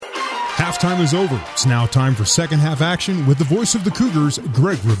Halftime is over. It's now time for second half action with the voice of the Cougars,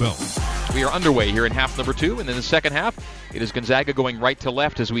 Greg Wrubell. We are underway here in half number 2, and in the second half, it is Gonzaga going right to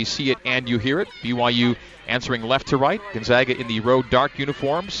left as we see it and you hear it. BYU answering left to right. Gonzaga in the road dark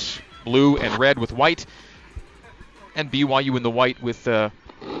uniforms, blue and red with white, and BYU in the white with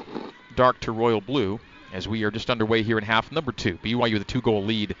dark to royal blue, as we are just underway here in half number 2. BYU with a 2-goal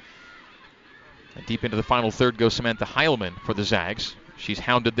lead. And deep into the final third goes Samantha Heilman for the Zags. She's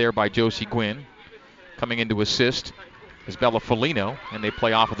hounded there by Josie Gwynn. Coming in to assist is Bella Folino, and they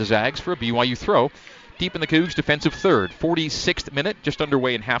play off of the Zags for a BYU throw. Deep in the Cougs' defensive third. 46th minute, just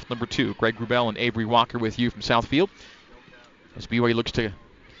underway in half number 2. Greg Wrubell and Avery Walker with you from Southfield, as BYU looks to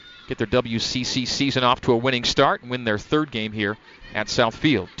get their WCC season off to a winning start and win their third game here at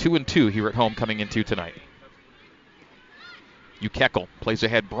Southfield. 2-2 here at home coming into tonight. Ukeckel plays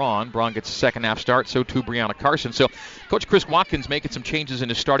ahead Braun. Braun gets a second half start, so too Brianna Carson. So Coach Chris Watkins making some changes in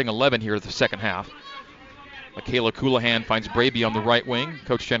his starting 11 here at the second half. Michaela Coulihan finds Braby on the right wing.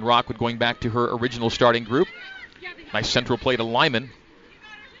 Coach Jen Rockwood going back to her original starting group. Nice central play to Lyman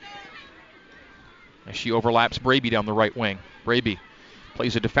as she overlaps Braby down the right wing. Braby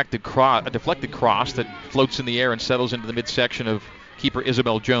plays a deflected cross that floats in the air and settles into the midsection of keeper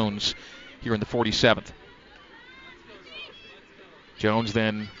Isabel Jones here in the 47th. Jones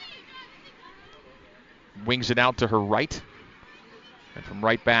then wings it out to her right. And from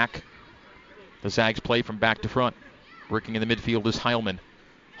right back, the Zags play from back to front. Working in the midfield is Heilman.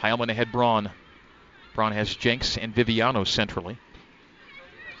 Heilman ahead Braun. Braun has Jenks and Viviano centrally,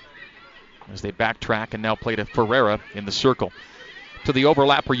 as they backtrack and now play to Ferreira in the circle. To the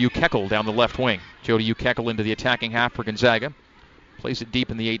overlap for Ukeckel down the left wing. Jody Ukeckel into the attacking half for Gonzaga. Plays it deep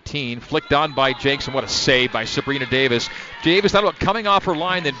in the 18. Flicked on by Jenks, and what a save by Sabrina Davis. Davis thought about coming off her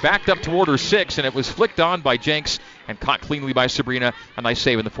line, then backed up toward her 6, and it was flicked on by Jenks and caught cleanly by Sabrina. A nice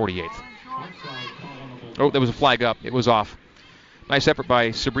save in the 48th. Oh, there was a flag up. It was off. Nice effort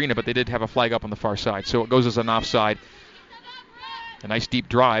by Sabrina, but they did have a flag up on the far side, so it goes as an offside. A nice deep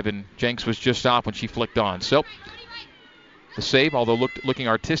drive, and Jenks was just off when she flicked on. So the save, although looking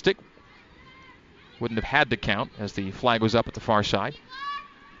artistic, wouldn't have had to count as the flag was up at the far side.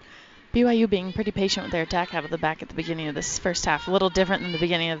 BYU being pretty patient with their attack out of the back at the beginning of this first half. A little different than the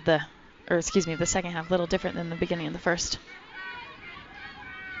beginning of the second half. A little different than the beginning of the first.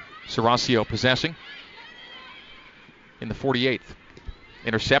 Serasio possessing in the 48th.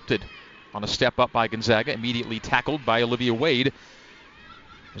 Intercepted on a step up by Gonzaga. Immediately tackled by Olivia Wade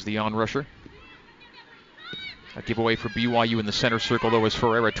as the on-rusher. A giveaway for BYU in the center circle, though, as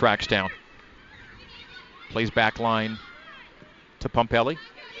Ferreira tracks down. Plays back line to Pumpelly.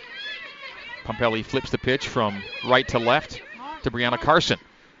 Pumpelly flips the pitch from right to left to Brianna Carson,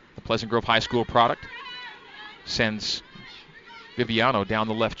 the Pleasant Grove High School product. Sends Viviano down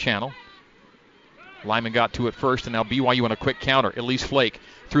the left channel. Lyman got to it first, and now BYU on a quick counter. Elise Flake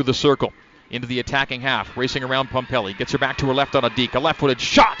through the circle into the attacking half, racing around Pumpelly. Gets her back to her left on a deke. A left-footed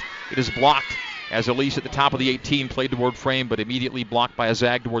shot. It is blocked as Elise at the top of the 18 played toward frame, but immediately blocked by a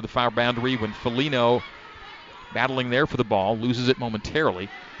Zag toward the far boundary when Folino, battling there for the ball, loses it momentarily.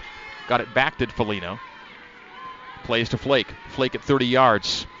 Got it back to Folino. Plays to Flake. Flake at 30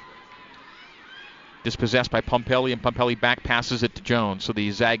 yards. Dispossessed by Pumpelly, and Pumpelly back passes it to Jones. So the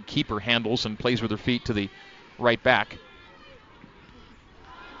Zag keeper handles and plays with her feet to the right back.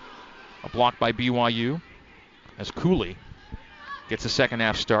 A block by BYU as Cooley gets a second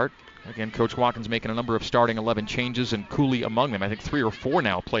half start. Again, Coach Watkins making a number of starting 11 changes, and Cooley among them. I think 3 or 4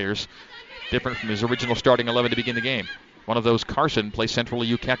 now players different from his original starting 11 to begin the game. One of those, Carson, plays centrally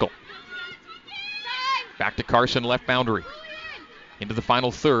Ukeckel. Back to Carson, left boundary. Into the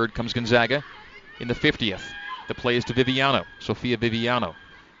final third comes Gonzaga in the 50th. The play is to Viviano. Sophia Viviano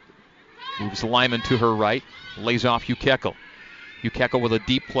moves Lyman to her right, lays off Ukeckel. Ukeckel with a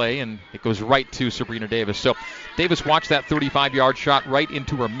deep play, and it goes right to Sabrina Davis. So Davis watched that 35-yard shot right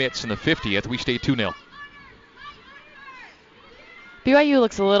into her mitts in the 50th. We stay 2-0. BYU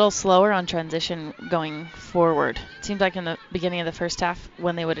looks a little slower on transition going forward. It seemed like in the beginning of the first half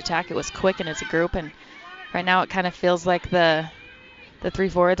when they would attack, it was quick and as a group, and right now it kind of feels like the 3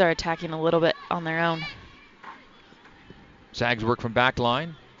 forwards are attacking a little bit on their own. Zags work from back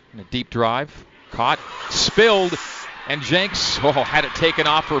line in a deep drive. Caught, spilled, and Jenks had it taken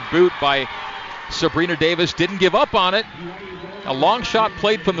off her boot by Sabrina Davis. Didn't give up on it. A long shot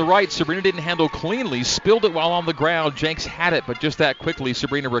played from the right. Sabrina didn't handle cleanly. Spilled it while on the ground. Jenks had it, but just that quickly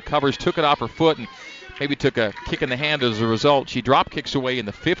Sabrina recovers, took it off her foot, and maybe took a kick in the hand as a result. She drop kicks away in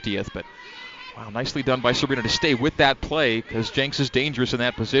the 50th, but wow, nicely done by Sabrina to stay with that play because Jenks is dangerous in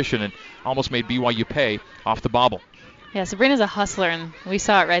that position and almost made BYU pay off the bobble. Yeah, Sabrina's a hustler, and we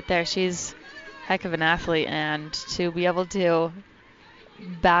saw it right there. She's a heck of an athlete, and to be able to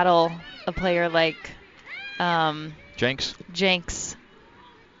battle a player like Jenks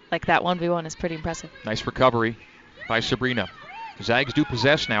like that 1v1 is pretty impressive. Nice recovery by Sabrina. Zags do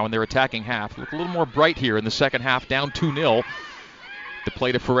possess now in their attacking half. Look a little more bright here in the second half, down 2-0. The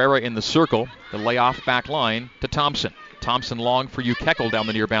play to Ferreira in the circle. The layoff back line to Thompson. Thompson long for Ukekel down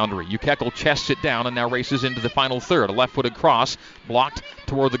the near boundary. Ukekel chests it down and now races into the final third. A left-footed cross blocked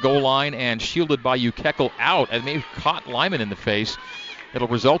toward the goal line and shielded by Ukekel out, and may have caught Lyman in the face. It'll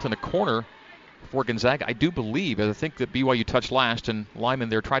result in a corner for Gonzaga, I do believe. I think that BYU touched last, and Lyman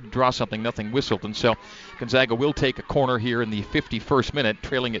there tried to draw something, nothing whistled, and so Gonzaga will take a corner here in the 51st minute,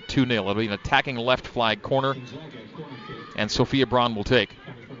 trailing at 2-0. It'll be an attacking left flag corner, and Sophia Braun will take.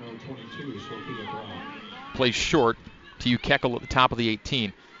 Plays short to Ukekel at the top of the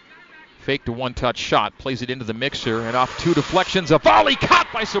 18. Faked a one-touch shot, plays it into the mixer, and off two deflections, a volley caught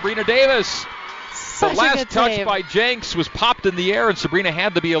by Sabrina Davis. The last touch by Jenks was popped in the air, and Sabrina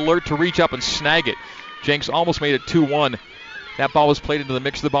had to be alert to reach up and snag it. Jenks almost made it 2-1. That ball was played into the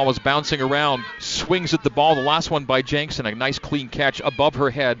mix. The ball was bouncing around. Swings at the ball. The last one by Jenks, and a nice clean catch above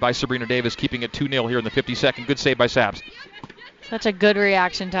her head by Sabrina Davis, keeping it 2-0 here in the 52nd. Good save by Saps. Such a good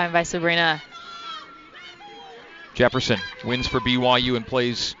reaction time by Sabrina. Jefferson wins for BYU and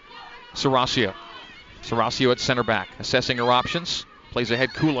plays Saracio. Saracio at center back, assessing her options. Plays ahead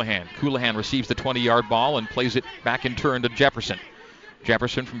Coulihan. Coulihan receives the 20-yard ball and plays it back in turn to Jefferson.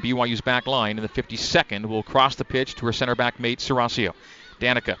 Jefferson from BYU's back line in the 52nd will cross the pitch to her center back mate Saracio.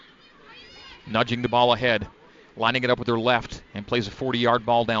 Danica nudging the ball ahead, lining it up with her left, and plays a 40-yard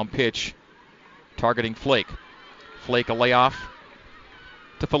ball down pitch, targeting Flake. Flake a layoff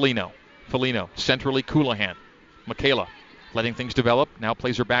to Foligno. Foligno centrally Coulihan. Michaela letting things develop, now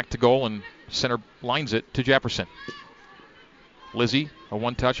plays her back to goal and center lines it to Jefferson. Lizzie, a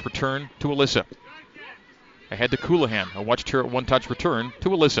one-touch return to Alyssa. Ahead to Coulihan, a one-touch return to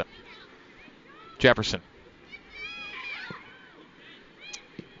Alyssa. Jefferson.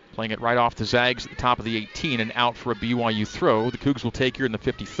 Playing it right off the Zags at the top of the 18 and out for a BYU throw. The Cougs will take here in the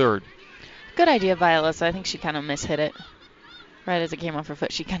 53rd. Good idea by Alyssa. I think she kind of mishit it. Right as it came off her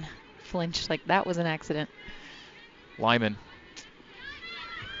foot, she kind of flinched like that was an accident. Lyman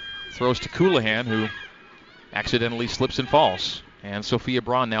throws to Coulihan, who accidentally slips and falls. And Sophia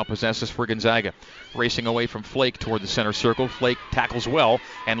Braun now possesses for Gonzaga. Racing away from Flake toward the center circle. Flake tackles well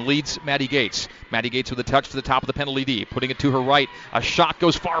and leads Maddie Gates. Maddie Gates with a touch to the top of the penalty D. Putting it to her right. A shot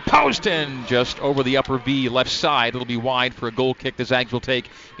goes far post and just over the upper V left side. It'll be wide for a goal kick the Zags will take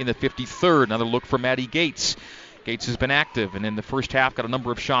in the 53rd. Another look for Maddie Gates. Gates has been active and in the first half got a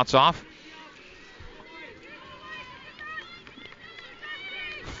number of shots off.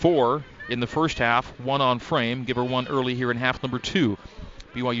 4 in the first half, 1 on frame. Give her 1 early here in half number 2.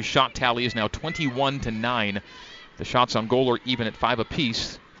 BYU shot tally is now 21-9. The shots on goal are even at 5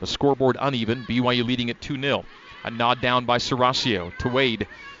 apiece. The scoreboard uneven. BYU leading at 2-0. A nod down by Saracio to Wade.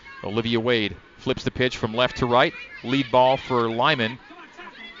 Olivia Wade flips the pitch from left to right. Lead ball for Lyman.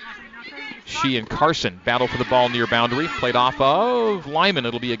 She and Carson battle for the ball near boundary. Played off of Lyman.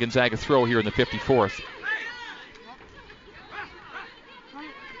 It'll be a Gonzaga throw here in the 54th.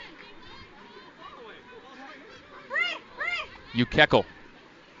 Ukekel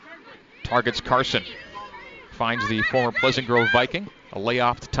targets Carson. Finds the former Pleasant Grove Viking. A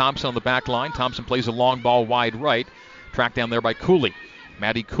layoff to Thompson on the back line. Thompson plays a long ball wide right. Tracked down there by Cooley.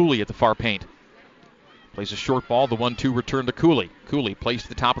 Maddie Cooley at the far paint. Plays a short ball. The 1-2 return to Cooley. Cooley plays to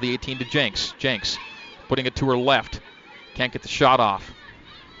the top of the 18 to Jenks. Jenks putting it to her left. Can't get the shot off.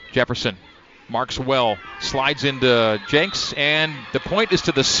 Jefferson marks well. Slides into Jenks. And the point is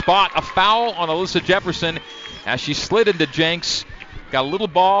to the spot. A foul on Alyssa Jefferson as she slid into Jenks. Got a little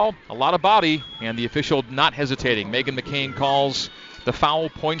ball, a lot of body, and the official not hesitating. Megan McCain calls the foul,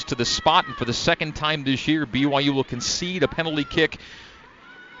 points to the spot, and for the second time this year, BYU will concede a penalty kick.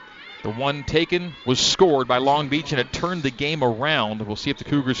 The one taken was scored by Long Beach, and it turned the game around. We'll see if the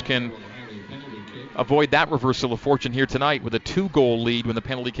Cougars can avoid that reversal of fortune here tonight with a 2-goal lead when the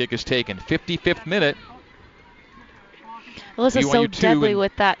penalty kick is taken. 55th minute. Alyssa's so deadly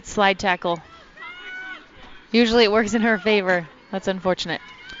with that slide tackle. Usually it works in her favor. That's unfortunate.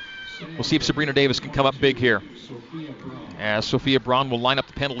 We'll see if Sabrina Davis can come up big here, as Sophia Braun will line up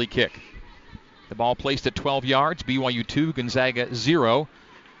the penalty kick. The ball placed at 12 yards. BYU 2, Gonzaga 0.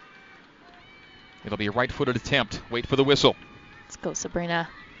 It'll be a right-footed attempt. Wait for the whistle. Let's go, Sabrina.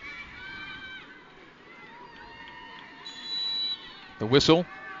 The whistle,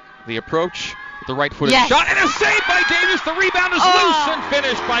 the approach, the right-footed shot, and a save by Davis. The rebound is loose and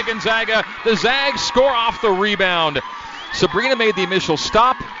finished by Gonzaga. The Zags score off the rebound. Sabrina made the initial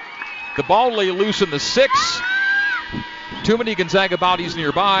stop. The ball lay loose in the 6. Too many Gonzaga bodies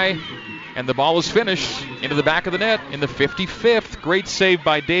nearby, and the ball is finished into the back of the net in the 55th. Great save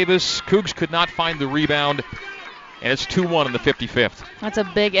by Davis. Cougs could not find the rebound, and it's 2-1 in the 55th. That's a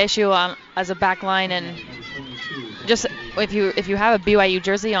big issue as a back line, and just if you have a BYU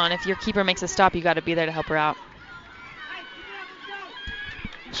jersey on, if your keeper makes a stop, you got to be there to help her out.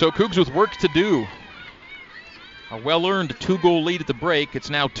 So Cougs with work to do. A well-earned 2-goal lead at the break. It's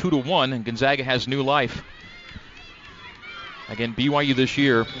now 2-1, and Gonzaga has new life. Again, BYU this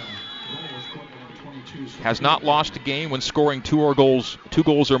year has not lost a game when scoring two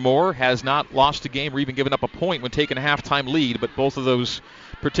goals or more, has not lost a game or even given up a point when taking a halftime lead, but both of those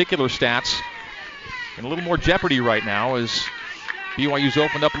particular stats in a little more jeopardy right now as BYU's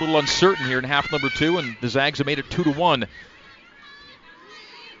opened up a little uncertain here in half number 2, and the Zags have made it 2-1.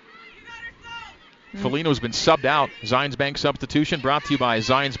 Foligno's been subbed out. Zions Bank substitution brought to you by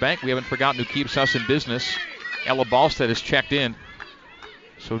Zions Bank. We haven't forgotten who keeps us in business. Ella Ballstead has checked in.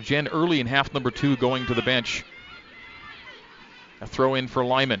 So Jen early in half number 2 going to the bench. A throw in for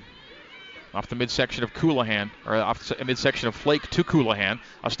Lyman. Off the midsection of Coulihan, or off the midsection of Flake to Coulihan.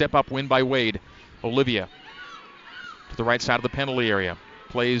 A step up win by Wade. Olivia to the right side of the penalty area.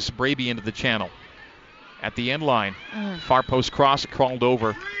 Plays Braby into the channel. At the end line. Far post cross crawled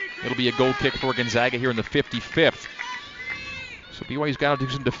over. It'll be a goal kick for Gonzaga here in the 55th. So BYU's got to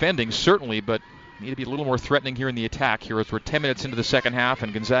do some defending, certainly, but need to be a little more threatening here in the attack here as we're 10 minutes into the second half,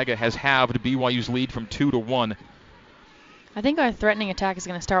 and Gonzaga has halved BYU's lead from 2-1. I think our threatening attack is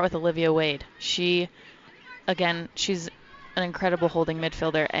going to start with Olivia Wade. She's an incredible holding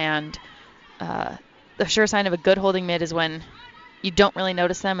midfielder, and the sure sign of a good holding mid is when you don't really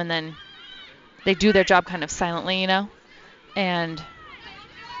notice them, and then they do their job kind of silently, and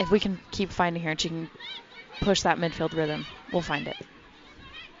if we can keep finding her and she can push that midfield rhythm, we'll find it.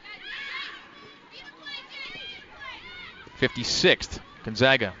 56th,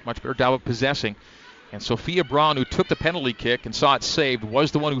 Gonzaga, much better job of possessing. And Sophia Braun, who took the penalty kick and saw it saved,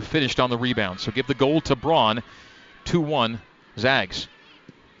 was the one who finished on the rebound. So give the goal to Braun, 2-1, Zags.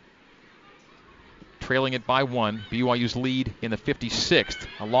 Trailing it by 1, BYU's lead in the 56th.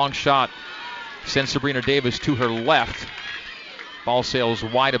 A long shot sends Sabrina Davis to her left. Ball sails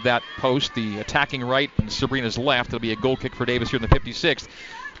wide of that post, the attacking right and Sabrina's left. It'll be a goal kick for Davis here in the 56th.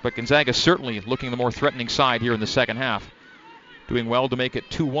 But Gonzaga certainly looking the more threatening side here in the second half. Doing well to make it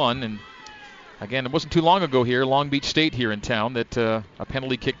 2-1. And again, it wasn't too long ago here, Long Beach State here in town, that a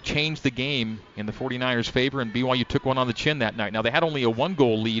penalty kick changed the game in the 49ers' favor, and BYU took one on the chin that night. Now, they had only a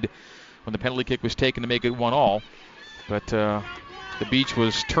 1-goal lead when the penalty kick was taken to make it 1-1. But the Beach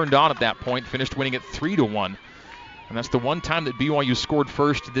was turned on at that point, finished winning it 3-1. And that's the one time that BYU scored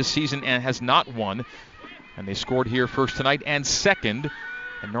first this season and has not won. And they scored here first tonight and second.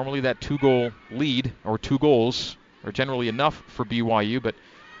 And normally that 2-goal lead, or 2 goals, are generally enough for BYU. But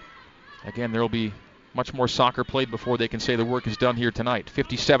again, there will be much more soccer played before they can say the work is done here tonight.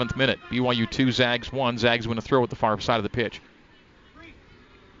 57th minute, BYU 2, Zags 1. Zags win a throw at the far side of the pitch.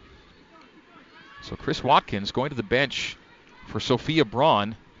 So Chris Watkins going to the bench for Sophia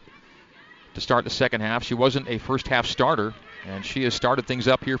Braun to start the second half. She wasn't a first half starter, and she has started things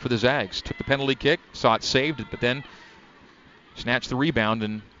up here for the Zags. Took the penalty kick, saw it saved, but then snatched the rebound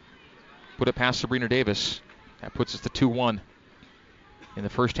and put it past Sabrina Davis. That puts us to 2-1. In the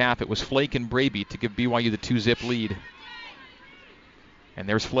first half, it was Flake and Braby to give BYU the 2-zip lead. And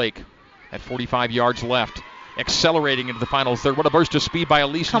there's Flake at 45 yards left, accelerating into the final third. What a burst of speed by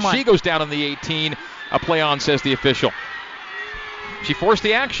Elise. She goes down in the 18. A play on, says the official. She forced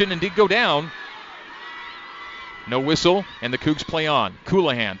the action and did go down. No whistle, and the Cougs play on.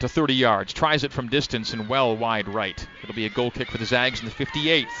 Coulihan to 30 yards. Tries it from distance and well wide right. It'll be a goal kick for the Zags in the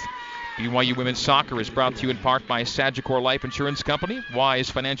 58th. BYU Women's Soccer is brought to you in part by Sagicor Life Insurance Company. Wise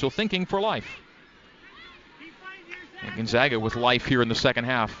financial thinking for life. And Gonzaga with life here in the second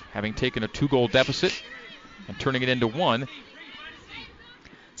half, having taken a 2-goal deficit and turning it into 1.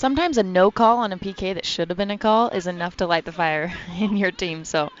 Sometimes a no call on a PK that should have been a call is enough to light the fire in your team.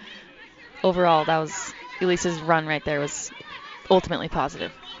 So overall, that was Elise's run right there was ultimately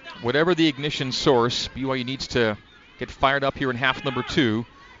positive. Whatever the ignition source, BYU needs to get fired up here in half number 2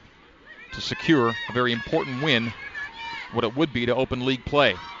 to secure a very important win, what it would be to open league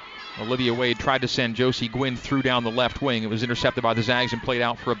play. Olivia Wade tried to send Josie Gwynn through down the left wing. It was intercepted by the Zags and played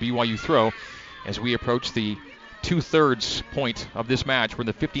out for a BYU throw as we approach the 2/3 point of this match. We're in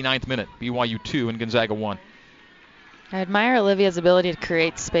the 59th minute. BYU 2 and Gonzaga 1. I admire Olivia's ability to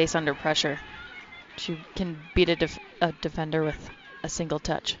create space under pressure. She can beat a defender with a single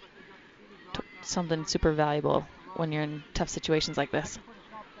touch. Something super valuable when you're in tough situations like this.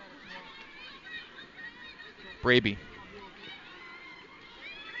 Braby.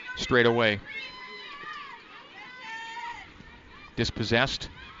 Straight away. Dispossessed.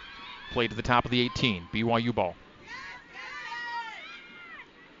 Played to the top of the 18. BYU ball.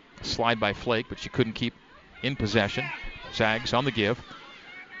 Slide by Flake, but she couldn't keep in possession. Zags on the give.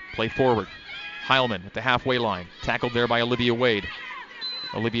 Play forward. Heilman at the halfway line. Tackled there by Olivia Wade.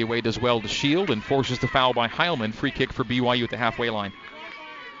 Olivia Wade does well to shield and forces the foul by Heilman. Free kick for BYU at the halfway line.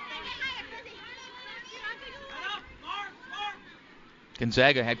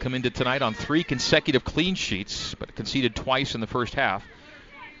 Gonzaga had come into tonight on 3 consecutive clean sheets, but conceded twice in the first half.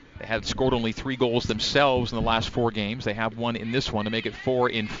 They had scored only 3 goals themselves in the last 4 games. They have one in this one to make it 4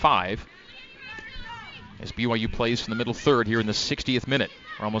 in 5. As BYU plays in the middle third here in the 60th minute.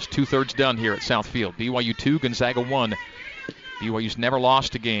 We're almost 2/3 done here at Southfield. BYU 2, Gonzaga 1. BYU's never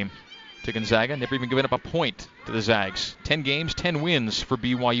lost a game to Gonzaga, never even given up a point to the Zags. 10 games, 10 wins for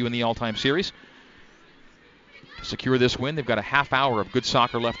BYU in the all-time series. To secure this win, they've got a half hour of good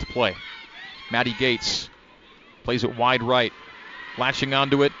soccer left to play. Maddie Gates plays it wide right. Latching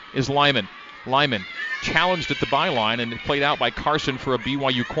onto it is Lyman. Lyman challenged at the byline and played out by Carson for a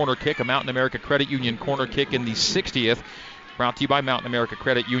BYU corner kick, a Mountain America Credit Union corner kick in the 60th. Brought to you by Mountain America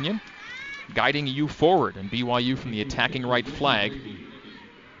Credit Union. Guiding you forward, and BYU from the attacking right flag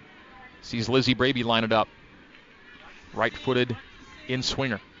sees Lizzie Braby line it up. Right-footed in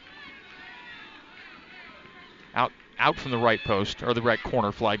swinger. Out from the right post, or the right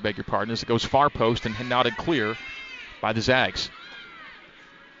corner flag, beg your pardon, as it goes far post and nodded clear by the Zags.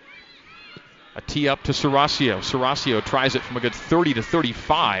 A tee up to Serasio. Serasio tries it from a good 30 to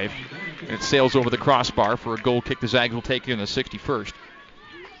 35, and it sails over the crossbar for a goal kick the Zags will take in the 61st.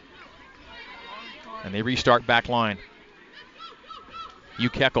 And they restart back line.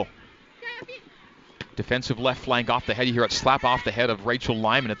 Ukeckel. Defensive left flank off the head. You hear it slap off the head of Rachel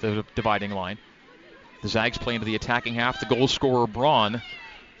Lyman at the dividing line. The Zags play into the attacking half. The goal scorer, Braun,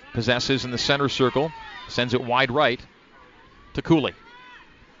 possesses in the center circle. Sends it wide right to Cooley.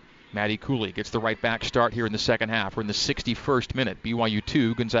 Maddie Cooley gets the right back start here in the second half. We're in the 61st minute. BYU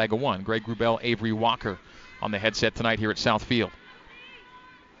 2, Gonzaga 1. Greg Wrubell, Avery Walker on the headset tonight here at Southfield.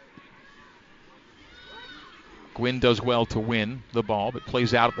 Gwynn does well to win the ball, but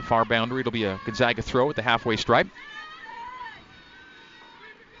plays out at the far boundary. It'll be a Gonzaga throw at the halfway stripe.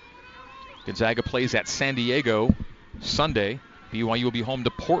 Gonzaga plays at San Diego Sunday. BYU will be home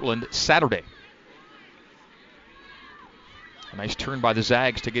to Portland Saturday. A nice turn by the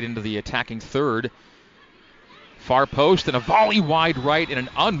Zags to get into the attacking third. Far post and a volley wide right and an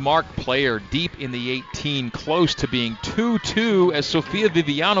unmarked player deep in the 18, close to being 2-2 as Sofia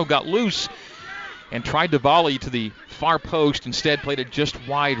Viviano got loose and tried to volley to the far post. Instead played it just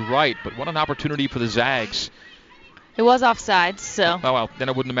wide right. But what an opportunity for the Zags. It was offside, so. Oh, well, then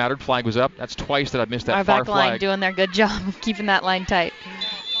it wouldn't have mattered. Flag was up. That's twice that I've missed that our far back line flag. doing their good job of keeping that line tight.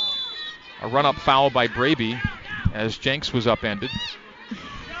 A run-up foul by Braby as Jenks was upended.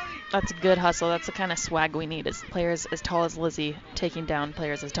 That's a good hustle. That's the kind of swag we need, is players as tall as Lizzie taking down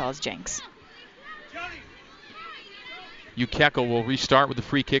players as tall as Jenks. Ukeckel will restart with the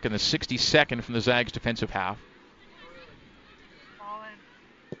free kick in the 62nd from the Zags defensive half.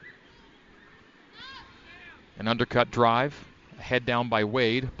 An undercut drive, a head down by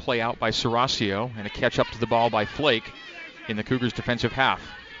Wade, play out by Serasio, and a catch up to the ball by Flake in the Cougars defensive half.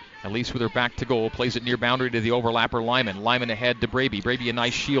 Elise with her back to goal, plays it near boundary to the overlapper Lyman. Lyman ahead to Braby. Braby a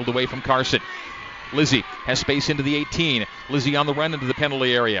nice shield away from Carson. Lizzie has space into the 18. Lizzie on the run into the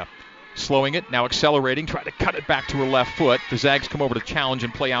penalty area. Slowing it, now accelerating, trying to cut it back to her left foot. The Zags come over to challenge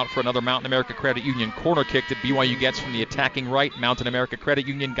and play out for another Mountain America Credit Union corner kick that BYU gets from the attacking right. Mountain America Credit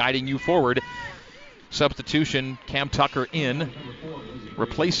Union guiding you forward. Substitution, Cam Tucker in,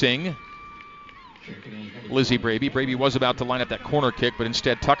 replacing Lizzie Braby. Braby was about to line up that corner kick, but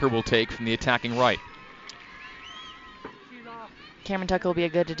instead Tucker will take from the attacking right. Cameron Tucker will be a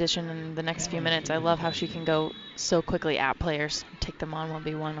good addition in the next few minutes. I love how she can go so quickly at players, take them on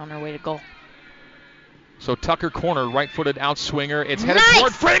 1v1 on her way to goal. So Tucker corner, right-footed outswinger. It's Nice! headed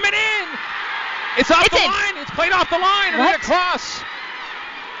toward Freeman in! It's off the in! line! It's played off the line and What? hit across!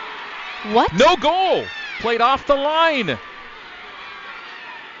 What? No goal! Played off the line.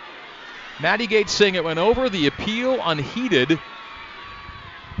 Maddie Gates saying it went over. The appeal unheeded.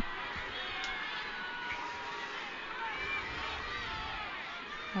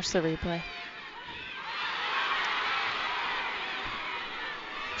 Watch the replay.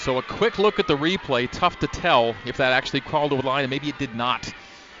 So a quick look at the replay. Tough to tell if that actually crawled over the line, and maybe it did not.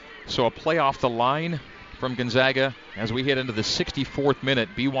 So a play off the line from Gonzaga as we head into the 64th minute.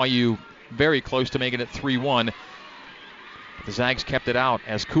 BYU very close to making it 3-1. The Zags kept it out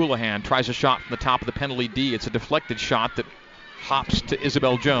as Coulihan tries a shot from the top of the penalty D. It's a deflected shot that hops to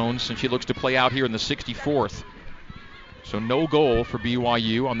Isabel Jones, and she looks to play out here in the 64th. So no goal for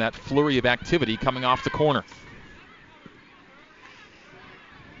BYU on that flurry of activity coming off the corner.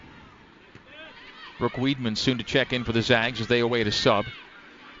 Brooke Weidman soon to check in for the Zags as they await a sub.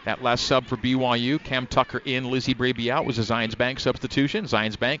 That last sub for BYU, Cam Tucker in, Lizzie Braby out, was a Zions Bank substitution.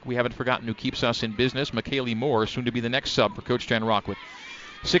 Zions Bank, we haven't forgotten who keeps us in business. McKaylee Moore, soon to be the next sub for Coach Jen Rockwood.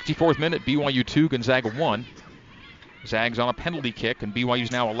 64th minute, BYU 2, Gonzaga 1. Zags on a penalty kick, and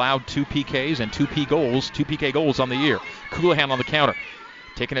BYU's now allowed 2 PKs and 2 PK goals on the year. Coulihan on the counter,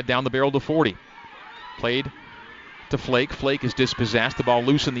 taking it down the barrel to 40. Played to Flake. Flake is dispossessed. The ball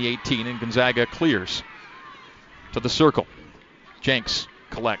loose in the 18, and Gonzaga clears to the circle. Jenks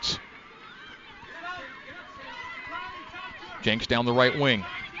collects. Jenks down the right wing.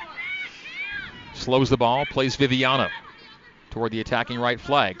 Slows the ball, plays Viviano toward the attacking right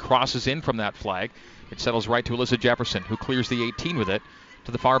flag. Crosses in from that flag. It settles right to Alyssa Jefferson, who clears the 18 with it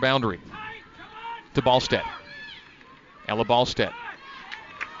to the far boundary. To Ballstedt. Ella Ballstedt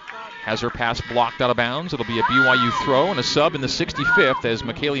has her pass blocked out of bounds. It'll be a BYU throw and a sub in the 65th as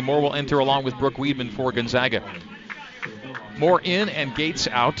McKaylee Moore will enter along with Brooke Weidman for Gonzaga. Moore in and Gates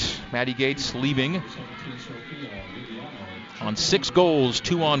out. Maddie Gates leaving on 6 goals,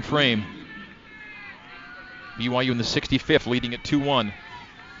 2 on frame. BYU in the 65th leading at 2-1.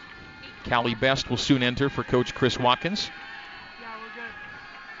 Callie Best will soon enter for Coach Chris Watkins.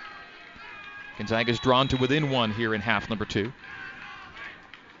 Gonzaga's drawn to within 1 here in half number 2.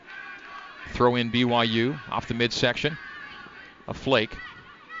 Throw in BYU off the midsection. A Flake.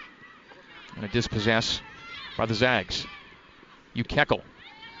 And a dispossess by the Zags. Ukeckel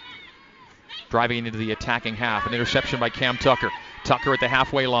driving into the attacking half. An interception by Cam Tucker. Tucker at the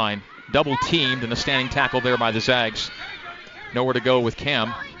halfway line. Double teamed and a standing tackle there by the Zags. Nowhere to go with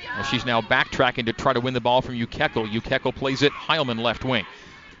Cam. She's now backtracking to try to win the ball from Ukeckel. Ukeckel plays it. Heilman left wing.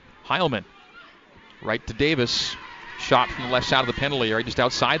 Heilman right to Davis. Shot from the left side of the penalty area just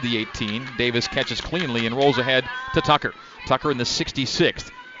outside the 18. Davis catches cleanly and rolls ahead to Tucker. Tucker in the 66th.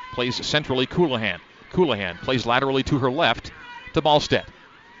 Plays centrally Coulihan. Coulihan plays laterally to her left to Ballstedt.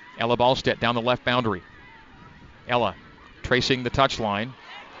 Ella Ballstedt down the left boundary. Ella tracing the touchline.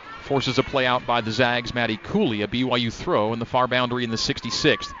 Forces a play out by the Zags. Maddie Cooley, a BYU throw in the far boundary in the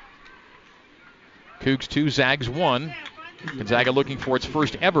 66th. Cougs 2, Zags 1. Gonzaga looking for its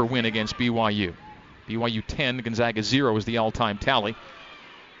first ever win against BYU. BYU 10, Gonzaga 0 is the all-time tally.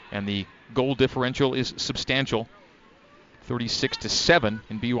 And the goal differential is substantial. 36-7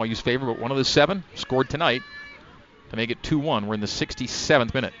 in BYU's favor, but one of the 7 scored tonight to make it 2-1. We're in the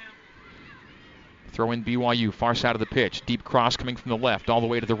 67th minute. Throw in BYU, far side of the pitch. Deep cross coming from the left, all the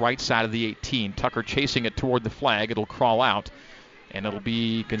way to the right side of the 18. Tucker chasing it toward the flag. It'll crawl out, and it'll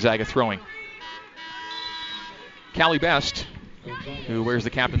be Gonzaga throwing. Callie Best, who wears the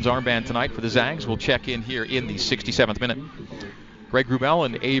captain's armband tonight for the Zags, will check in here in the 67th minute. Greg Wrubell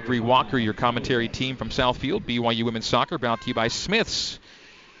and Avery Walker, your commentary team from Southfield. BYU Women's Soccer brought to you by Smith's.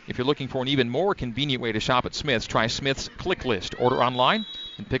 If you're looking for an even more convenient way to shop at Smith's, try Smith's Click List. Order online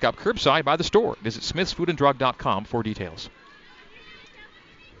and pick up curbside by the store. Visit smithsfoodanddrug.com for details.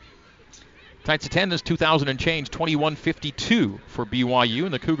 Tonight's attendance, 2,000 and change, 2152 for BYU,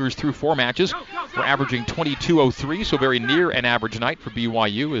 and the Cougars through 4 matches. We're averaging 22:03, so very near an average night for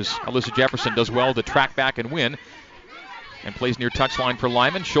BYU as Alyssa Jefferson does well to track back and win. And plays near touchline for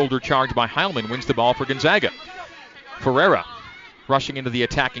Lyman. Shoulder charge by Heilman wins the ball for Gonzaga. Ferreira rushing into the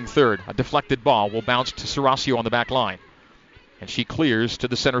attacking third. A deflected ball will bounce to Serasio on the back line. And she clears to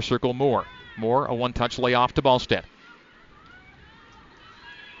the center circle Moore. Moore, a one-touch layoff to Ballstedt.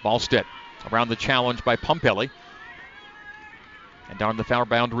 Ballstedt around the challenge by Pumpelly. And down the foul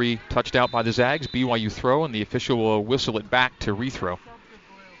boundary, touched out by the Zags. BYU throw, and the official will whistle it back to rethrow.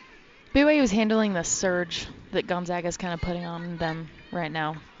 BYU is handling the surge that Gonzaga is kind of putting on them right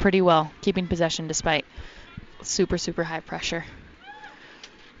now pretty well, keeping possession despite super, super high pressure.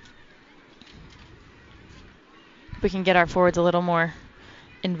 If we can get our forwards a little more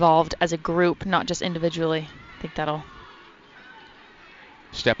involved as a group, not just individually, I think that'll...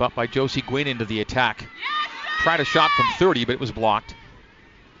 Step up by Josie Gwynn into the attack. Tried a shot from 30, but it was blocked.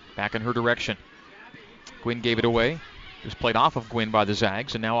 Back in her direction. Gwynn gave it away. It was played off of Gwynn by the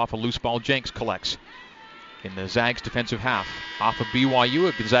Zags, and now off a loose ball Jenks collects in the Zags defensive half. Off of BYU,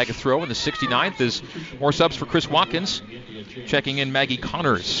 a Gonzaga throw in the 69th is more subs for Chris Watkins. Checking in Maggie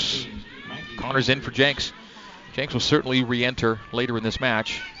Connors. Connors in for Jenks. Jenks will certainly re-enter later in this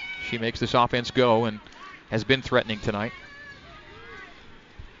match. She makes this offense go and has been threatening tonight.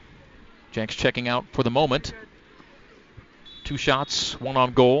 Jenks checking out for the moment. 2 shots, 1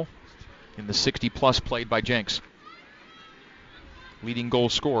 on goal in the 60-plus played by Jenks. Leading goal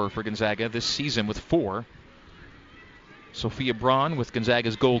scorer for Gonzaga this season with 4. Sophia Braun with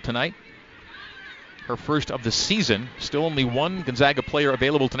Gonzaga's goal tonight. Her first of the season. Still only one Gonzaga player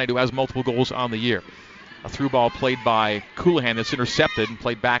available tonight who has multiple goals on the year. A through ball played by Coulihan that's intercepted and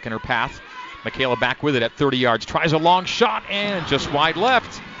played back in her path. Michaela back with it at 30 yards. Tries a long shot and just wide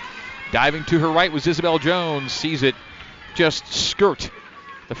left. Diving to her right was Isabel Jones. Sees it just skirt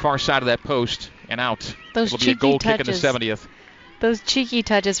the far side of that post and out. Those It'll be a goal kick in the 70th. Those cheeky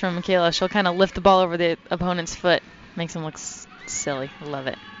touches from Michaela. She'll kind of lift the ball over the opponent's foot. Makes him look silly. Love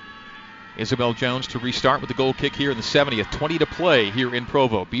it. Isabel Jones to restart with the goal kick here in the 70th. 20 to play here in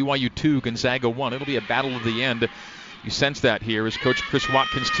Provo. BYU 2, Gonzaga 1. It'll be a battle of the end. You sense that here as Coach Chris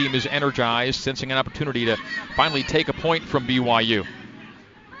Watkins' team is energized, sensing an opportunity to finally take a point from BYU.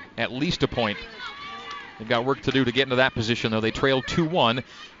 At least a point. They've got work to do to get into that position, though. They trail 2-1.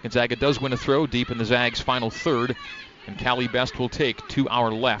 Gonzaga does win a throw deep in the Zags' final third, and Callie Best will take to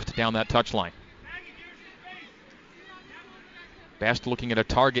our left down that touchline. Best looking at a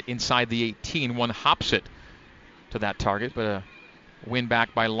target inside the 18. One hops it to that target, but a win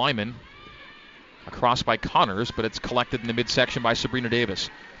back by Lyman. A cross by Connors, but it's collected in the midsection by Sabrina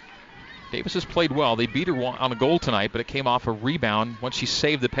Davis. Davis has played well. They beat her on a goal tonight, but it came off a rebound once she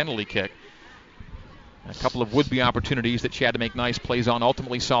saved the penalty kick. A couple of would-be opportunities that she had to make nice plays on.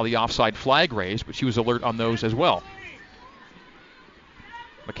 Ultimately saw the offside flag raised, but she was alert on those as well.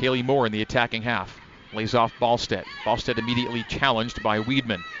 McKaylee Moore in the attacking half. Lays off Ballstead. Ballstead immediately challenged by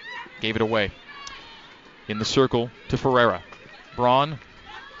Weidman. Gave it away. In the circle to Ferreira. Braun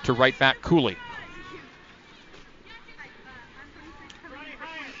to right back Cooley.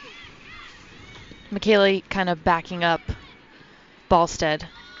 McKaylee kind of backing up Ballstead.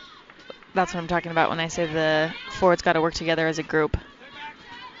 That's what I'm talking about when I say the forwards got to work together as a group.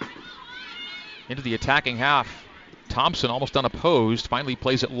 Into the attacking half. Thompson almost unopposed. Finally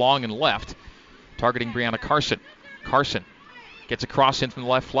plays it long and left. Targeting Brianna Carson. Carson gets across in from the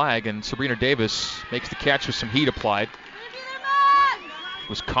left flag, and Sabrina Davis makes the catch with some heat applied. It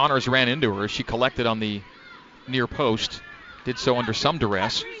was Connors ran into her. She collected on the near post. Did so under some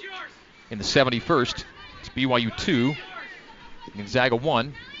duress. In the 71st, it's BYU 2, Gonzaga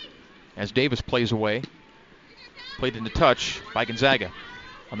 1, as Davis plays away. Played into touch by Gonzaga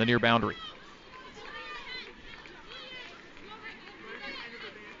on the near boundary.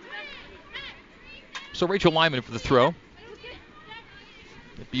 So Rachel Lyman for the throw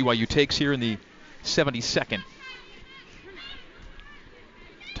that BYU takes here in the 72nd.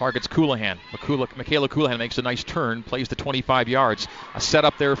 Targets Coulihan. Michaela Coulihan makes a nice turn, plays to 25 yards. A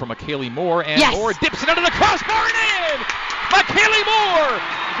setup there from McKaylee Moore, and yes! Moore dips it under the crossbar and in! McKaylee Moore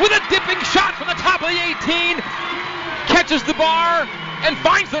with a dipping shot from the top of the 18, catches the bar, and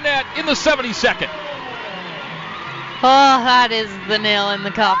finds the net in the 72nd. Oh, that is the nail in the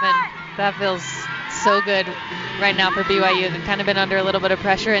coffin. That feels so good right now for BYU. They've kind of been under a little bit of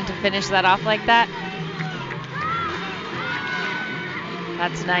pressure, and to finish that off like that,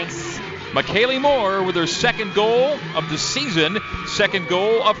 that's nice. McKaylee Moore with her second goal of the season, second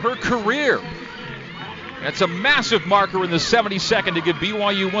goal of her career. That's a massive marker in the 72nd to give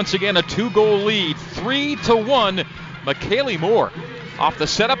BYU once again a 2-goal lead, 3-1. McKaylee Moore off the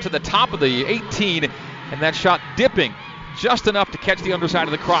setup to the top of the 18, and that shot dipping just enough to catch the underside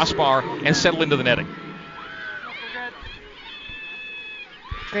of the crossbar and settle into the netting.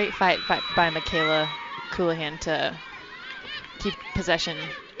 Great fight by Michaela Coulihan to keep possession,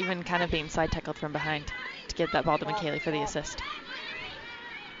 even kind of being side tackled from behind to get that ball to McKaylee for the assist.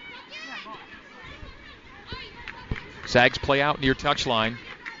 Zags play out near touchline.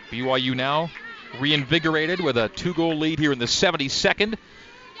 BYU now reinvigorated with a 2-goal lead here in the 72nd.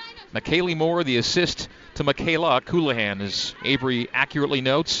 McKaylee Moore, the assist to Michaela Coulihan, as Avery accurately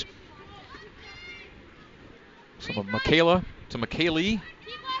notes. So Michaela to McKaylee,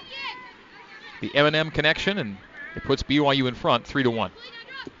 the M&M connection, and it puts BYU in front 3-1.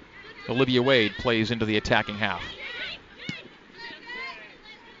 Olivia Wade plays into the attacking half.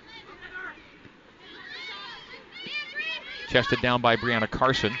 Chested down by Brianna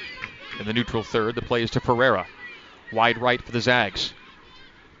Carson in the neutral third. The play is to Ferreira. Wide right for the Zags.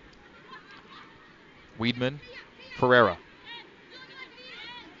 Weidman, Ferreira.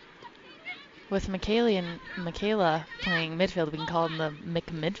 With McKaylee and Michaela playing midfield, we can call them the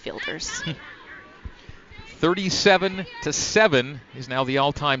McMidfielders. 37-7 is now the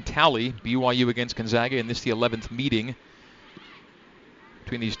all-time tally. BYU against Gonzaga, and this is the 11th meeting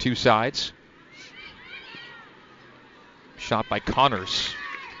between these two sides. Shot by Connors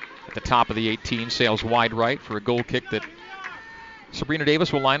at the top of the 18, sails wide right for a goal kick that Sabrina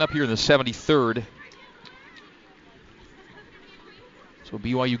Davis will line up here in the 73rd. So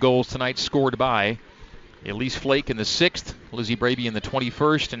BYU goals tonight scored by Elise Flake in the 6th, Lizzie Braby in the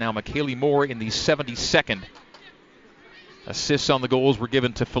 21st, and now McKaylee Moore in the 72nd. Assists on the goals were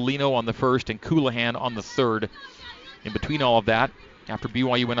given to Foligno on the 1st and Coulihan on the 3rd. In between all of that, after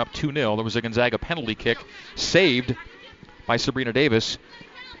BYU went up 2-0, there was a Gonzaga penalty kick saved by Sabrina Davis.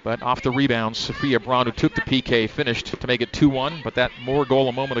 But off the rebound, Sophia Braun, who took the PK, finished to make it 2-1. But that Moore goal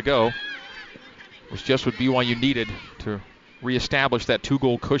a moment ago was just what BYU needed to reestablish that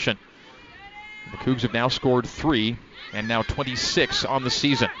 2-goal cushion. The Cougs have now scored 3 and now 26 on the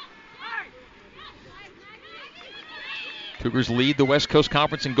season. Cougars lead the West Coast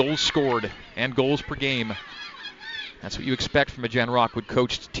Conference in goals scored and goals per game. That's what you expect from a Jen Rockwood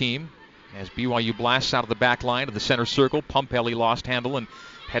coached team. As BYU blasts out of the back line to the center circle, Pumpelly lost handle and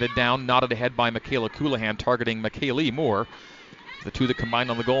headed down, knotted ahead by Michaela Coulihan, targeting McKaylee Moore. The two that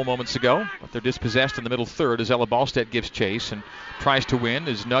combined on the goal moments ago, but they're dispossessed in the middle third as Ella Ballstedt gives chase and tries to win,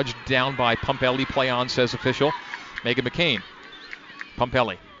 is nudged down by Pumpelly. Play on, says official Megan McCain.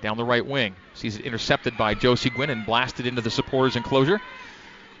 Pumpelly down the right wing. Sees it intercepted by Josie Gwynn and blasted into the supporters' enclosure.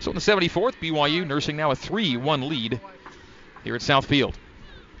 So in the 74th, BYU nursing now a 3-1 lead here at Southfield.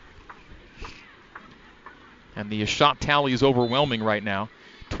 And the shot tally is overwhelming right now.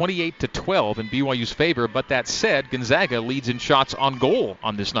 28-12 in BYU's favor, but that said, Gonzaga leads in shots on goal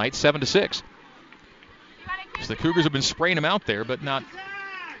on this night, 7-6. So the Cougars have been spraying them out there, but not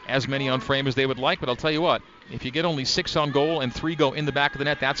as many on frame as they would like. But I'll tell you what, if you get only 6 on goal and 3 go in the back of the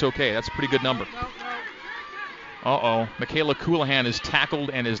net, that's okay. That's a pretty good number. Michaela Coulihan is tackled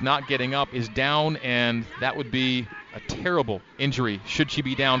and is not getting up, is down, and that would be a terrible injury should she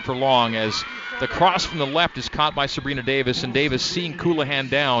be down for long, as the cross from the left is caught by Sabrina Davis, and Davis, seeing Coulihan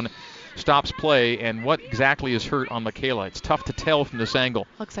down, stops play. And what exactly is hurt on Michaela? It's tough to tell from this angle.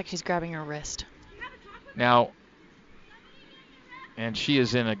 Looks like she's grabbing her wrist. Now, and she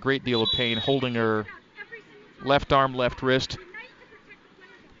is in a great deal of pain, holding her left arm, left wrist.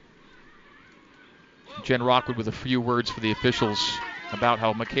 Jen Rockwood with a few words for the officials about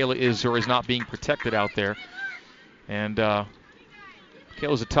how Michaela is or is not being protected out there. And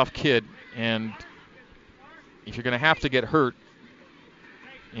Michaela's a tough kid, and if you're going to have to get hurt,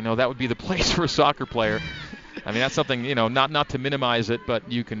 that would be the place for a soccer player. I mean, that's something, not to minimize it,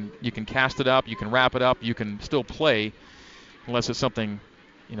 but you can cast it up, you can wrap it up, you can still play, unless it's something,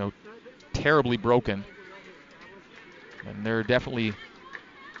 terribly broken. And they're definitely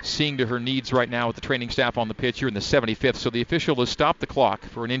seeing to her needs right now with the training staff on the pitch here in the 75th. So the official has stopped the clock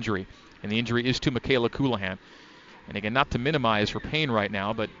for an injury, and the injury is to Michaela Coulihan. And again, not to minimize her pain right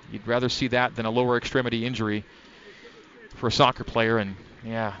now, but you'd rather see that than a lower extremity injury for a soccer player. And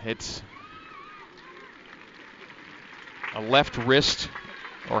yeah, it's a left wrist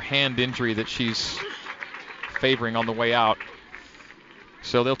or hand injury that she's favoring on the way out.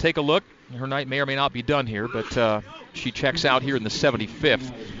 So they'll take a look. Her night may or may not be done here, but she checks out here in the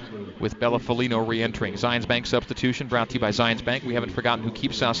 75th with Bella Foligno re-entering. Zions Bank substitution brought to you by Zions Bank. We haven't forgotten who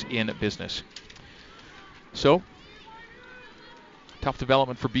keeps us in business. So, tough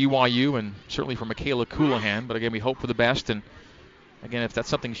development for BYU and certainly for Michaela Coulihan, but again, we hope for the best. And again, if that's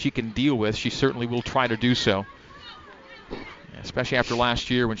something she can deal with, she certainly will try to do so. Especially after last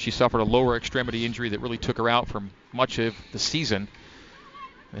year when she suffered a lower extremity injury that really took her out for much of the season.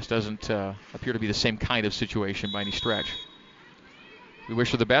 This doesn't appear to be the same kind of situation by any stretch. We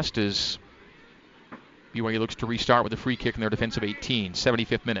wish her the best as BYU looks to restart with a free kick in their defensive 18,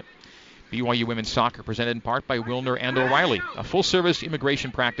 75th minute. BYU Women's Soccer presented in part by Wilner and O'Reilly, a full-service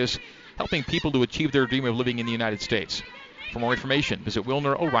immigration practice helping people to achieve their dream of living in the United States. For more information, visit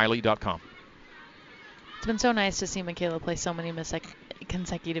WilnerO'Reilly.com. It's been so nice to see Michaela play so many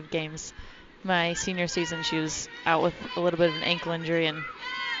consecutive games. My senior season, she was out with a little bit of an ankle injury and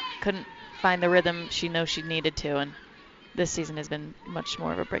couldn't find the rhythm she knows she needed to, and this season has been much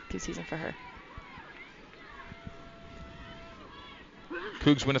more of a breakthrough season for her.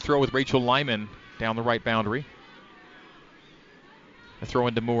 Cougs win a throw with Rachel Lyman down the right boundary. A throw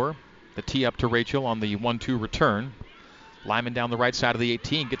into Moore. The tee up to Rachel on the 1-2 return. Lyman down the right side of the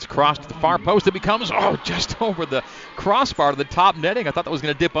 18, gets across to the far post. It becomes, just over the crossbar to the top netting. I thought that was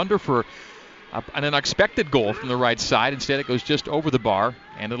going to dip under for an unexpected goal from the right side. Instead, it goes just over the bar,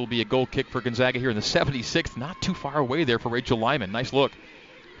 and it'll be a goal kick for Gonzaga here in the 76th. Not too far away there for Rachel Lyman. Nice look.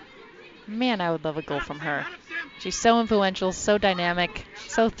 Man, I would love a goal from her. She's so influential, so dynamic,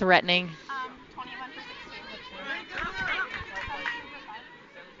 so threatening.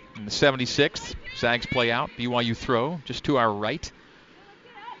 In the 76th, Zags play out. BYU throw just to our right.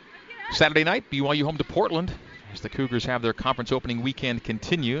 Saturday night, BYU home to Portland. as the Cougars have their conference opening weekend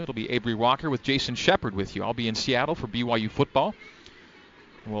continue. It'll be Avery Walker with Jason Shepard with you. I'll be in Seattle for BYU football.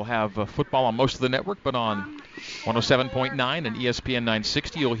 We'll have football on most of the network, but on 107.9 and ESPN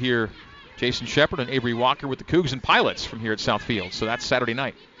 960, you'll hear Jason Shepard and Avery Walker with the Cougs and Pilots from here at Southfield. So that's Saturday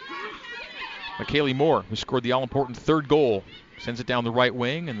night. McKaylee Moore, who scored the all-important third goal, sends it down the right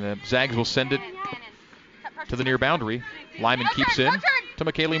wing, and the Zags will send it to the near boundary. Lyman keeps in to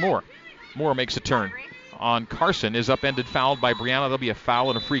McKaylee Moore. Moore makes a turn on Carson, is upended, fouled by Brianna. There'll be a foul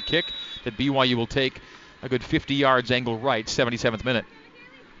and a free kick that BYU will take a good 50 yards angle right, 77th minute.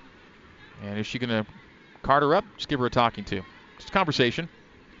 And is she going to cart her up? Just give her a talking to. Just a conversation.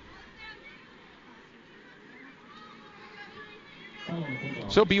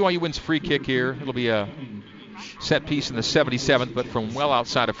 So BYU wins free kick here. It'll be a set piece in the 77th, but from well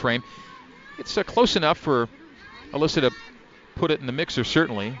outside of frame. It's close enough for Alyssa to put it in the mixer,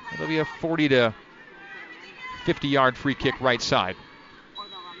 certainly. It'll be a 40 to 50-yard free kick right side.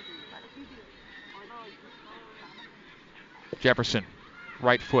 Jefferson,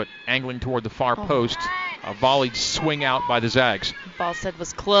 right foot, angling toward the far post. A volleyed swing out by the Zags. Ball said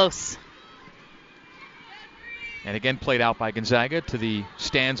was close. And again played out by Gonzaga to the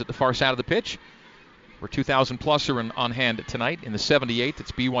stands at the far side of the pitch, where 2,000 plus are on hand tonight. In the 78th,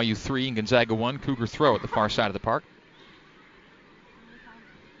 it's BYU 3 and Gonzaga 1. Cougar throw at the far side of the park.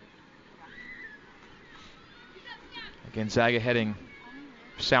 Gonzaga heading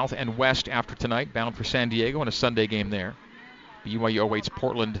south and west after tonight, bound for San Diego and a Sunday game there. BYU awaits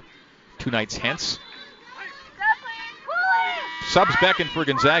Portland 2 nights hence. Subs beckon for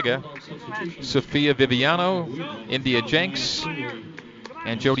Gonzaga. Sophia Viviano, India Jenks,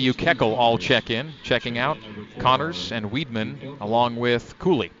 and Jody Ukeckel all check in. Checking out, Connors and Weedman, along with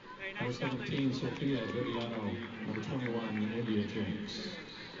Cooley. Number 17, Sophia Viviano. Number 21, India Jenks.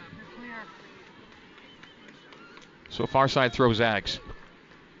 So far side throw Zags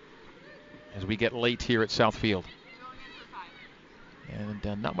as we get late here at Southfield.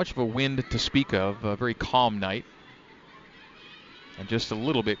 And not much of a wind to speak of. A very calm night. And just a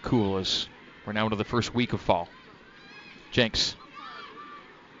little bit cool as we're now into the first week of fall. Jenks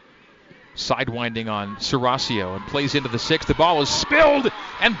sidewinding on Serasio and plays into the 6. The ball is spilled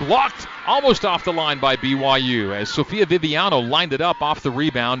and blocked almost off the line by BYU as Sophia Viviano lined it up off the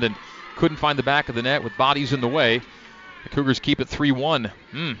rebound and couldn't find the back of the net with bodies in the way. The Cougars keep it 3-1.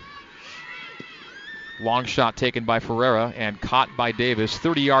 Long shot taken by Ferreira and caught by Davis.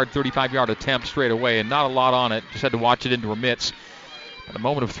 30-yard, 35-yard attempt straight away, and not a lot on it. Just had to watch it into her mitts. And a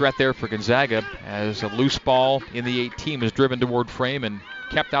moment of threat there for Gonzaga as a loose ball in the 18 was driven toward frame and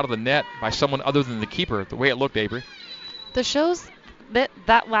kept out of the net by someone other than the keeper, the way it looked, Avery.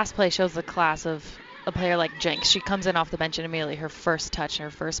 That last play shows the class of a player like Jenks. She comes in off the bench and immediately her first touch, her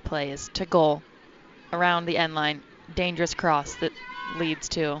first play is to goal around the end line. Dangerous cross that leads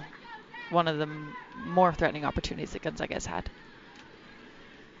to one of the more threatening opportunities that Gonzaga has had.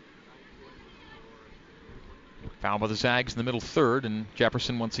 Foul by the Zags in the middle third, and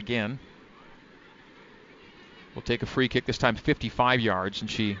Jefferson once again will take a free kick, this time 55 yards, and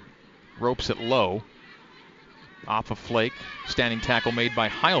she ropes it low. Off of Flake, standing tackle made by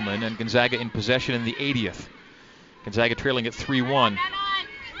Heilman, and Gonzaga in possession in the 80th. Gonzaga trailing at 3-1.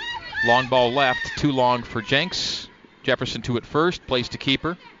 Long ball left, too long for Jenks. Jefferson to it first, plays to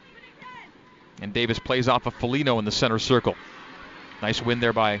keeper. And Davis plays off of Foligno in the center circle. Nice win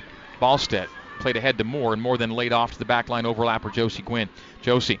there by Ballstedt. Played ahead to Moore, and Moore then laid off to the backline overlapper, Josie Gwynn.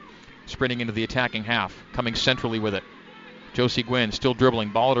 Josie sprinting into the attacking half, coming centrally with it. Josie Gwynn still dribbling,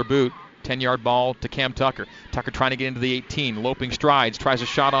 ball at her boot. 10-yard ball to Cam Tucker. Tucker trying to get into the 18, loping strides, tries a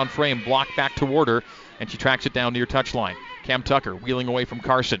shot on frame, blocked back toward her, and she tracks it down near touchline. Cam Tucker wheeling away from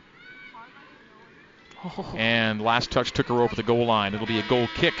Carson. And last touch took her over the goal line. It'll be a goal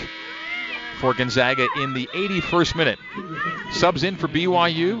kick for Gonzaga in the 81st minute. Subs in for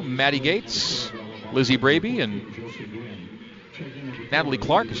BYU, Maddie Gates, Lizzie Braby, and Natalie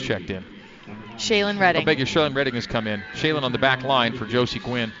Clark has checked in. Shaylin Redding. Shaylin Redding has come in. Shaylin on the back line for Josie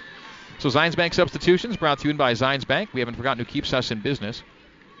Gwynn. So Zions Bank substitutions brought to you by Zions Bank. We haven't forgotten who keeps us in business.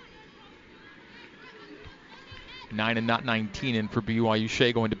 9 and not 19 in for BYU.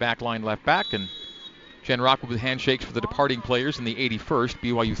 Shea going to back line left back, and Jen Rockwood with handshakes for the departing players in the 81st.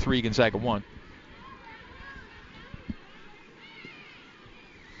 BYU 3, Gonzaga 1.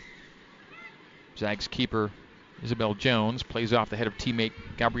 Zags keeper Isabel Jones plays off the head of teammate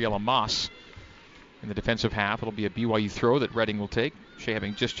Gabriela Moss in the defensive half. It'll be a BYU throw that Redding will take. Shea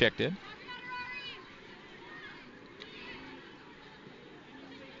having just checked in.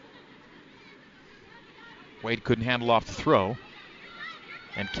 Wade couldn't handle off the throw.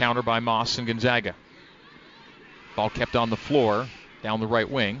 And counter by Moss and Gonzaga. Ball kept on the floor down the right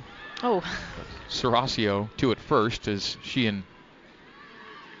wing. Oh. Serasio to it first as she and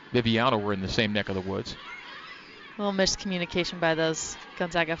Viviano were in the same neck of the woods. A little miscommunication by those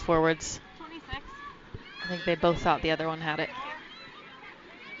Gonzaga forwards. 26. I think they both thought the other one had it.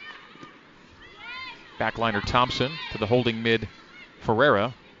 Backliner Thompson to the holding mid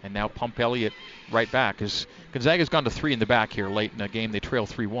Ferreira, and now Pumpelly at right back as Gonzaga's gone to 3 in the back here late in a game. They trail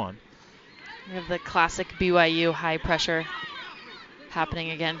 3-1. We have the classic BYU high pressure happening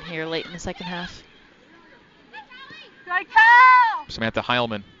again here late in the second half. Samantha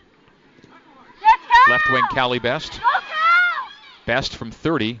Heilman. Left wing Callie Best. Best from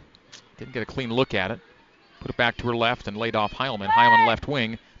 30. Didn't get a clean look at it. Put it back to her left and laid off Heilman. Heilman left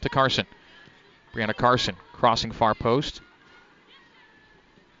wing to Carson. Brianna Carson crossing far post.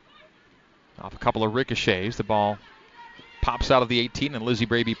 Off a couple of ricochets, the ball pops out of the 18, and Lizzie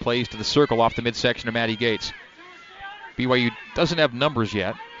Braby plays to the circle off the midsection of Maddie Gates. BYU doesn't have numbers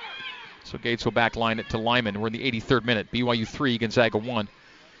yet, so Gates will backline it to Lyman. We're in the 83rd minute. BYU 3, Gonzaga 1.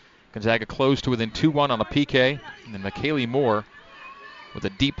 Gonzaga closed to within 2-1 on a PK, and then McKaylee Moore with a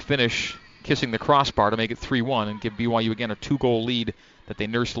deep finish, kissing the crossbar to make it 3-1 and give BYU again a 2-goal lead that they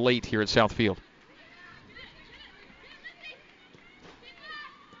nursed late here at Southfield.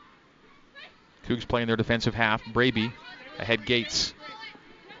 Cougs playing their defensive half. Braby ahead Gates.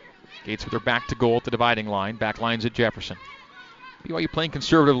 Gates with her back to goal at the dividing line. Back lines at Jefferson. BYU playing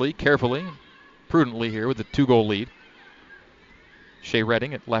conservatively, carefully, prudently here with the 2-goal lead. Shea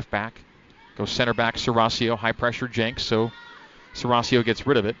Redding at left back. Goes center back Serasio. High pressure Jenks, so Serasio gets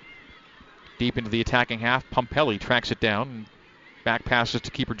rid of it. Deep into the attacking half. Pumpelly tracks it down. And back passes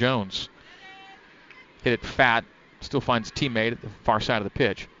to Keeper Jones. Hit it fat. Still finds a teammate at the far side of the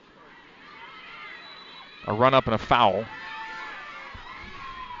pitch. A run up and a foul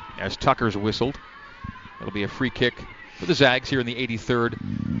as Tucker's whistled. It'll be a free kick for the Zags here in the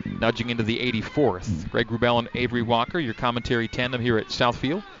 83rd, nudging into the 84th. Greg Wrubell and Avery Walker, your commentary tandem here at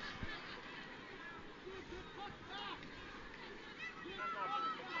Southfield.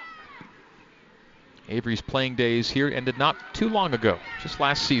 Avery's playing days here ended not too long ago, just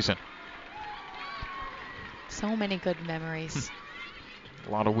last season. So many good memories.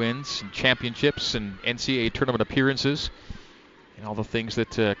 A lot of wins and championships and NCAA tournament appearances and all the things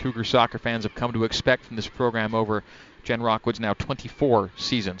that Cougar soccer fans have come to expect from this program over Jen Rockwood's now 24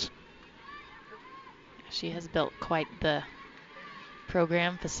 seasons. She has built quite the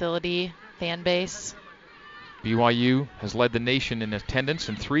program, facility, fan base. BYU has led the nation in attendance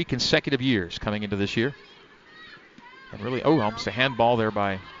in 3 consecutive years coming into this year. And really, almost a handball there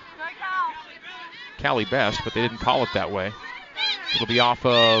by Callie Best, but they didn't call it that way. It'll be off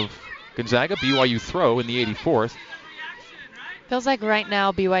of Gonzaga. BYU throw in the 84th. Feels like right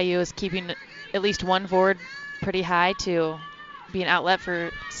now BYU is keeping at least one forward pretty high to be an outlet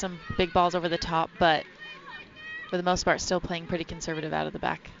for some big balls over the top, but for the most part still playing pretty conservative out of the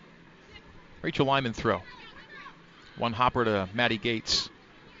back. Rachel Lyman throw. One hopper to Maddie Gates.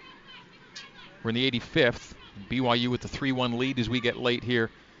 We're in the 85th. BYU with the 3-1 lead as we get late here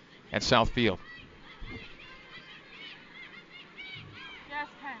at Southfield.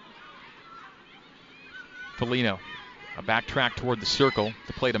 Felino, a backtrack toward the circle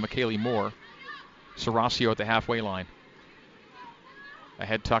to play to McKaylee Moore. Serasio at the halfway line.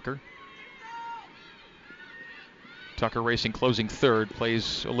 Ahead Tucker. Tucker racing, closing third,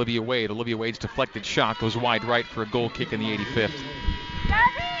 plays Olivia Wade. Olivia Wade's deflected shot goes wide right for a goal kick in the 85th.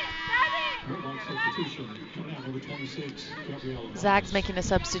 Zags making a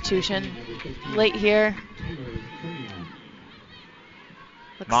substitution late here.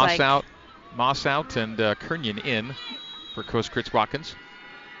 Looks Moss out. Moss out and Kernion in for Coach Chris Watkins.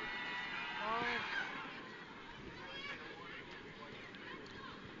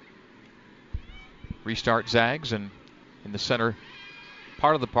 Restart Zags, and in the center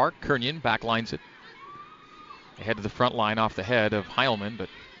part of the park, Kernion backlines it. Ahead to the front line off the head of Heilman, but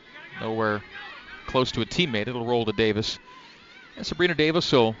nowhere close to a teammate. It'll roll to Davis. And Sabrina Davis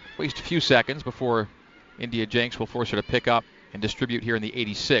will waste a few seconds before India Jenks will force her to pick up and distribute here in the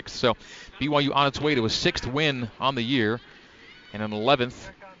 86th. So BYU on its way to a 6th win on the year and an 11th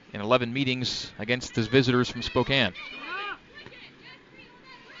in 11 meetings against the visitors from Spokane.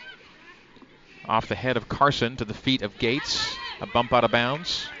 Off the head of Carson to the feet of Gates. A bump out of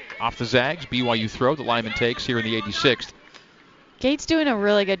bounds. Off the Zags. BYU throw that Lyman takes here in the 86th. Gates doing a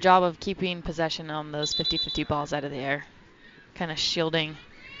really good job of keeping possession on those 50-50 balls out of the air. Kind of shielding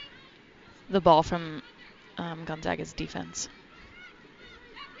the ball from Gonzaga's defense.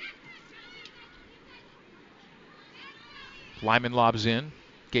 Lyman lobs in.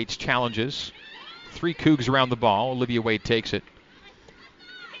 Gates challenges. 3 Cougs around the ball. Olivia Wade takes it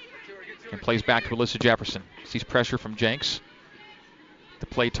and plays back to Alyssa Jefferson. Sees pressure from Jenks. The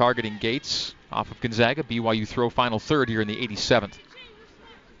play targeting Gates off of Gonzaga. BYU throw final third here in the 87th.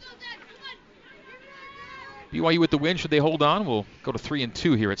 BYU with the win. Should they hold on, we'll go to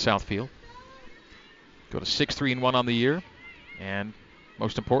 3-2 here at Southfield. Go to 6-3-1 on the year. And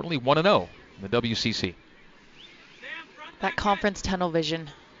most importantly, 1-0 in the WCC. That conference tunnel vision.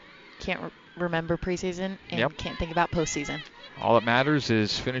 Can't remember preseason and can't think about postseason. All that matters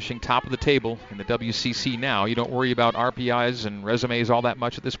is finishing top of the table in the WCC now. You don't worry about RPIs and resumes all that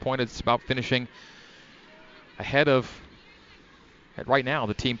much at this point. It's about finishing ahead of, right now,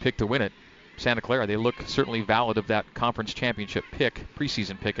 the team picked to win it, Santa Clara. They look certainly valid of that conference championship pick,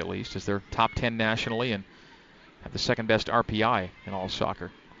 preseason pick at least, as they're top 10 nationally and have the second best RPI in all soccer.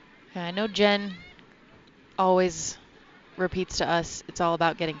 Yeah, I know Jen always repeats to us, it's all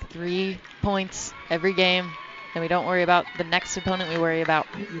about getting 3 points every game. And we don't worry about the next opponent, we worry about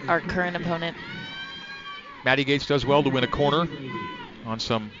our current opponent. Maddie Gates does well to win a corner on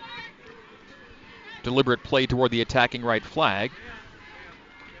some deliberate play toward the attacking right flag.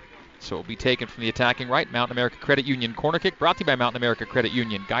 So it will be taken from the attacking right. Mountain America Credit Union corner kick, brought to you by Mountain America Credit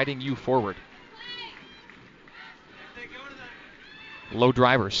Union, guiding you forward. Low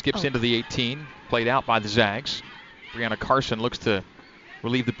driver skips into the 18, played out by the Zags. Brianna Carson looks to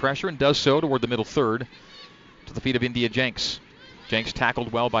relieve the pressure and does so toward the middle third. To the feet of India Jenks. Jenks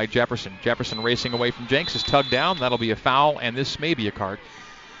tackled well by Jefferson. Jefferson racing away from Jenks is tugged down. That'll be a foul, and this may be a card.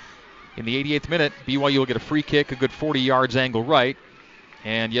 In the 88th minute, BYU will get a free kick, a good 40 yards angle right.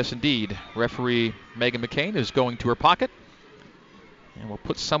 And yes, indeed, referee Megan McCain is going to her pocket. And we'll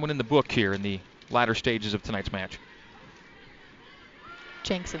put someone in the book here in the latter stages of tonight's match.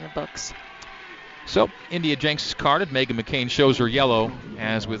 Jenks in the books. So, India Jenks is carded. Megan McCain shows her yellow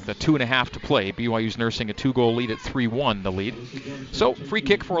as with 2.5 to play. BYU's nursing a 2-goal lead at 3-1, the lead. So, free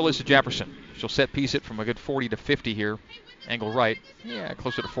kick for Alyssa Jefferson. She'll set piece it from a good 40 to 50 here. Angle right. Yeah,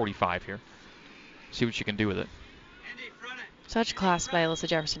 closer to 45 here. See what she can do with it. Such class by Alyssa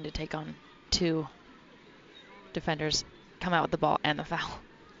Jefferson to take on 2 defenders, come out with the ball and the foul.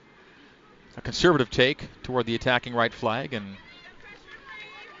 A conservative take toward the attacking right flag, and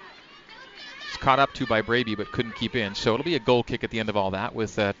caught up to by Braby, but couldn't keep in. So it'll be a goal kick at the end of all that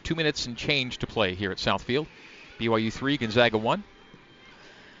with 2 minutes and change to play here at Southfield. BYU 3, Gonzaga 1.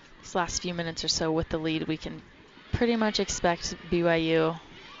 This last few minutes or so with the lead, we can pretty much expect BYU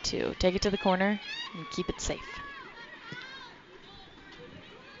to take it to the corner and keep it safe.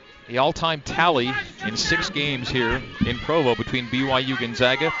 The all-time tally in 6 games here in Provo between BYU and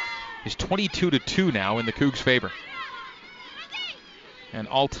Gonzaga is 22-2 now in the Cougs' favor. And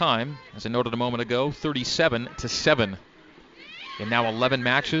all-time, as I noted a moment ago, 37-7 in now 11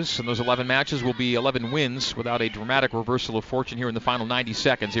 matches. And those 11 matches will be 11 wins without a dramatic reversal of fortune here in the final 90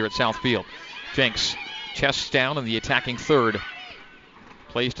 seconds here at Southfield. Jenks chests down in the attacking third.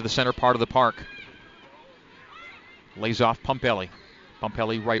 Plays to the center part of the park. Lays off Pumpelli.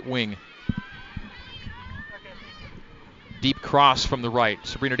 Pumpelli right wing. Deep cross from the right.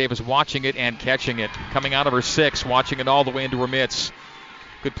 Sabrina Davis watching it and catching it. Coming out of her 6, watching it all the way into her mitts.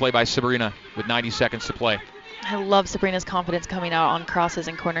 Good play by Sabrina with 90 seconds to play. I love Sabrina's confidence coming out on crosses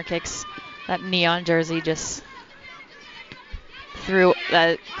and corner kicks. That neon jersey just threw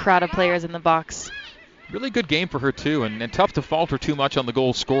that crowd of players in the box. Really good game for her, too, and tough to falter too much on the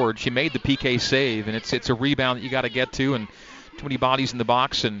goal scored. She made the PK save, and it's a rebound that you got to get to, and too many bodies in the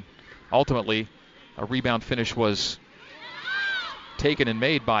box, and ultimately a rebound finish was taken and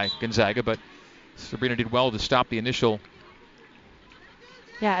made by Gonzaga, but Sabrina did well to stop the initial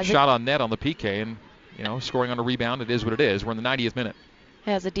shot on net on the PK, and scoring on a rebound, it is what it is. We're in the 90th minute.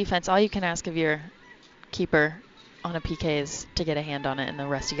 Yeah, as a defense, all you can ask of your keeper on a PK is to get a hand on it, and the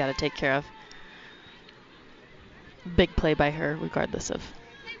rest you got to take care of. Big play by her, regardless of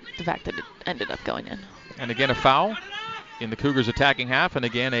the fact that it ended up going in. And again, a foul in the Cougars' attacking half, and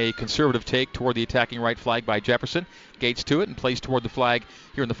again a conservative take toward the attacking right flag by Jefferson. Gates to it and plays toward the flag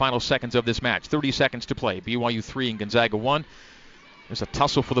here in the final seconds of this match. 30 seconds to play. BYU 3 and Gonzaga 1. There's a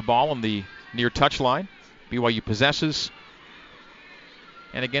tussle for the ball on the near touchline. BYU possesses.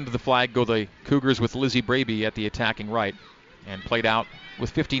 And again to the flag go the Cougars with Lizzie Braby at the attacking right. And played out with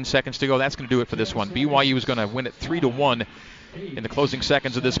 15 seconds to go. That's going to do it for this one. BYU is going to win it 3-1 in the closing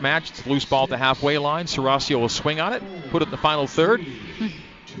seconds of this match. It's a loose ball at the halfway line. Serasio will swing on it, put it in the final third.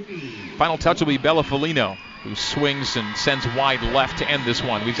 Final touch will be Bella Folino, who swings and sends wide left to end this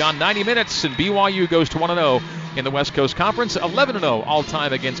one. We've gone 90 minutes, and BYU goes to 1-0 in the West Coast Conference. 11-0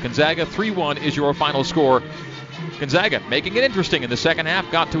 all-time against Gonzaga. 3-1 is your final score Gonzaga making it interesting in the second half,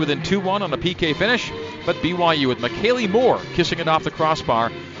 got to within 2-1 on a PK finish, but BYU with McKaylee Moore kissing it off the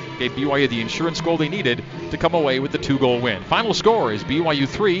crossbar gave BYU the insurance goal they needed to come away with the 2-goal win. Final score is BYU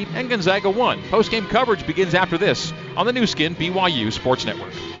 3 and Gonzaga 1. Post-game coverage begins after this on the Nu Skin BYU Sports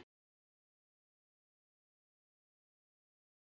Network.